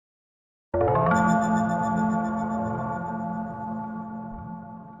Hi,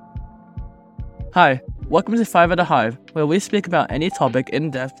 welcome to Five at a Hive, where we speak about any topic in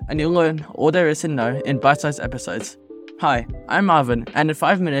depth and you'll learn all there is to know in bite-sized episodes. Hi, I'm Alvin, and in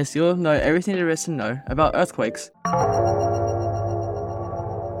 5 minutes you'll know everything there is to know about earthquakes.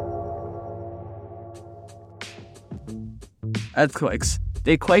 Earthquakes.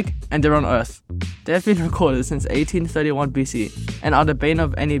 They quake and they're on Earth. They have been recorded since 1831 BC and are the bane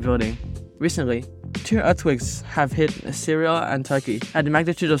of any building. Recently, 2 earthquakes have hit Syria and Turkey at a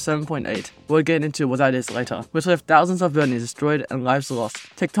magnitude of 7.8. We'll get into what that is later, which left thousands of buildings destroyed and lives lost.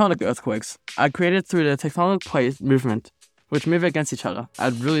 Tectonic earthquakes are created through the tectonic plate movement, which move against each other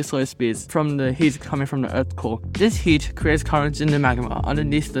at really slow speeds from the heat coming from the Earth's core. This heat creates currents in the magma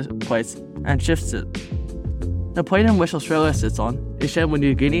underneath the plates and shifts it. The plate in which Australia sits on is shared with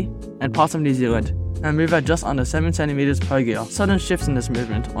New Guinea and parts of New Zealand, and move at just under 7 centimeters per year. Sudden shifts in this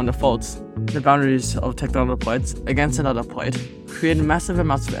movement on the faults, the boundaries of tectonic plates against another plate, create massive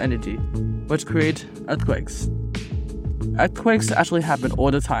amounts of energy, which create earthquakes. Earthquakes actually happen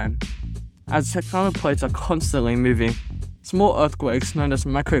all the time, as tectonic plates are constantly moving. Small earthquakes, known as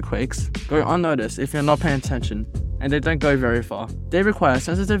microquakes, go unnoticed if you're not paying attention, and they don't go very far. They require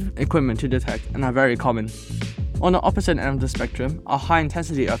sensitive equipment to detect and are very common. On the opposite end of the spectrum are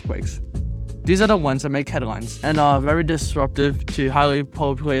high-intensity earthquakes. These are the ones that make headlines and are very disruptive to highly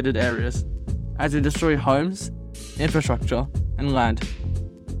populated areas, as they destroy homes, infrastructure, and land.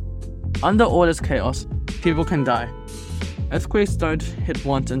 Under all this chaos, people can die. Earthquakes don't hit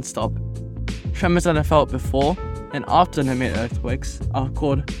once and stop. Tremors that are felt before and after the main earthquakes are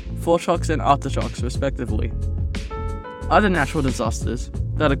called foreshocks and aftershocks, respectively. Other natural disasters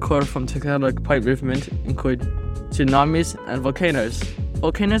that occur from tectonic plate movement include tsunamis and volcanoes.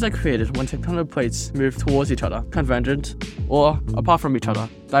 Volcanoes are created when tectonic plates move towards each other, convergent, or, apart from each other,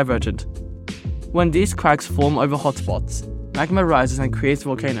 divergent. When these cracks form over hotspots, magma rises and creates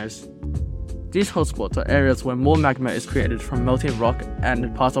volcanoes. These hotspots are areas where more magma is created from melting rock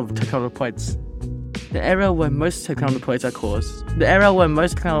and parts of tectonic plates. The area where most tectonic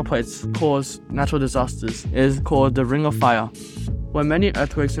plates cause natural disasters is called the Ring of Fire, where many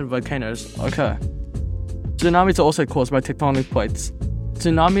earthquakes and volcanoes occur. Tsunamis are also caused by tectonic plates.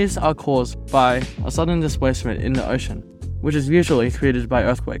 Tsunamis are caused by a sudden displacement in the ocean, which is usually created by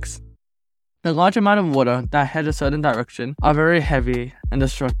earthquakes. The large amount of water that head a certain direction are very heavy and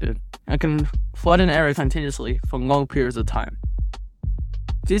destructive, and can flood an area continuously for long periods of time.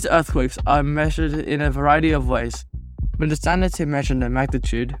 These earthquakes are measured in a variety of ways, but the standard to measure the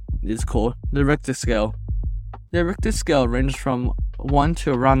magnitude is called the Richter scale. The Richter scale ranges from 1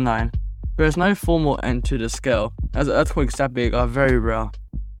 to around 9. There is no formal end to the scale, as earthquakes that big are very rare.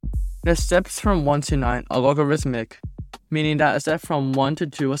 The steps from 1 to 9 are logarithmic, meaning that a step from 1 to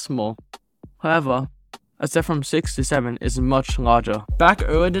 2 is small. However, a step from 6 to 7 is much larger. Back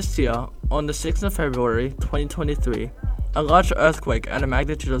earlier this year, on the 6th of February 2023, a large earthquake at a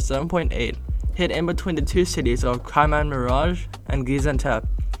magnitude of 7.8 hit in between the 2 cities of Kahramanmaraş and Gaziantep,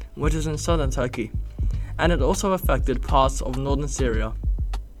 which is in southern Turkey, and it also affected parts of northern Syria.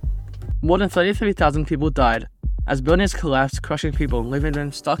 More than 33,000 people died, as buildings collapsed, crushing people, leaving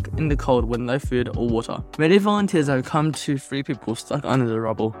them stuck in the cold with no food or water. Many volunteers have come to free people stuck under the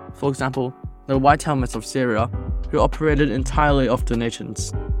rubble, for example, the White Helmets of Syria, who operated entirely off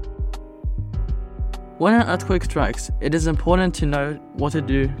donations. When an earthquake strikes, it is important to know what to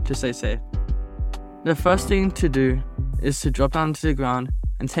do to stay safe. The first thing to do is to drop down to the ground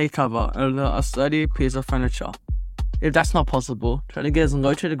and take cover under a sturdy piece of furniture. If that's not possible, try to get as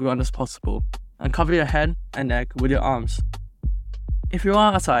low to the ground as possible and cover your head and neck with your arms. If you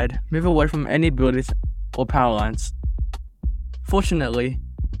are outside, move away from any buildings or power lines. Fortunately,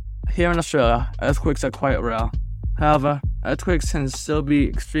 here in Australia, earthquakes are quite rare. However, earthquakes can still be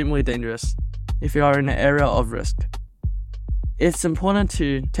extremely dangerous if you are in an area of risk. It's important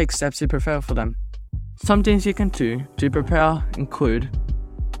to take steps to prepare for them. Some things you can do to prepare include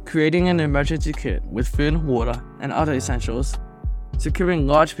creating an emergency kit with food, water, and other essentials, securing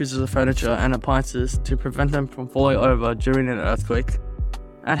large pieces of furniture and appliances to prevent them from falling over during an earthquake,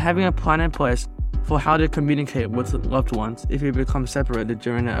 and having a plan in place for how to communicate with loved ones if you become separated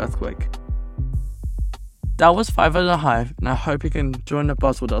during an earthquake. That was 5 at a Hive, and I hope you can join the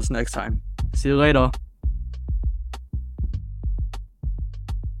bus with us next time. See you later.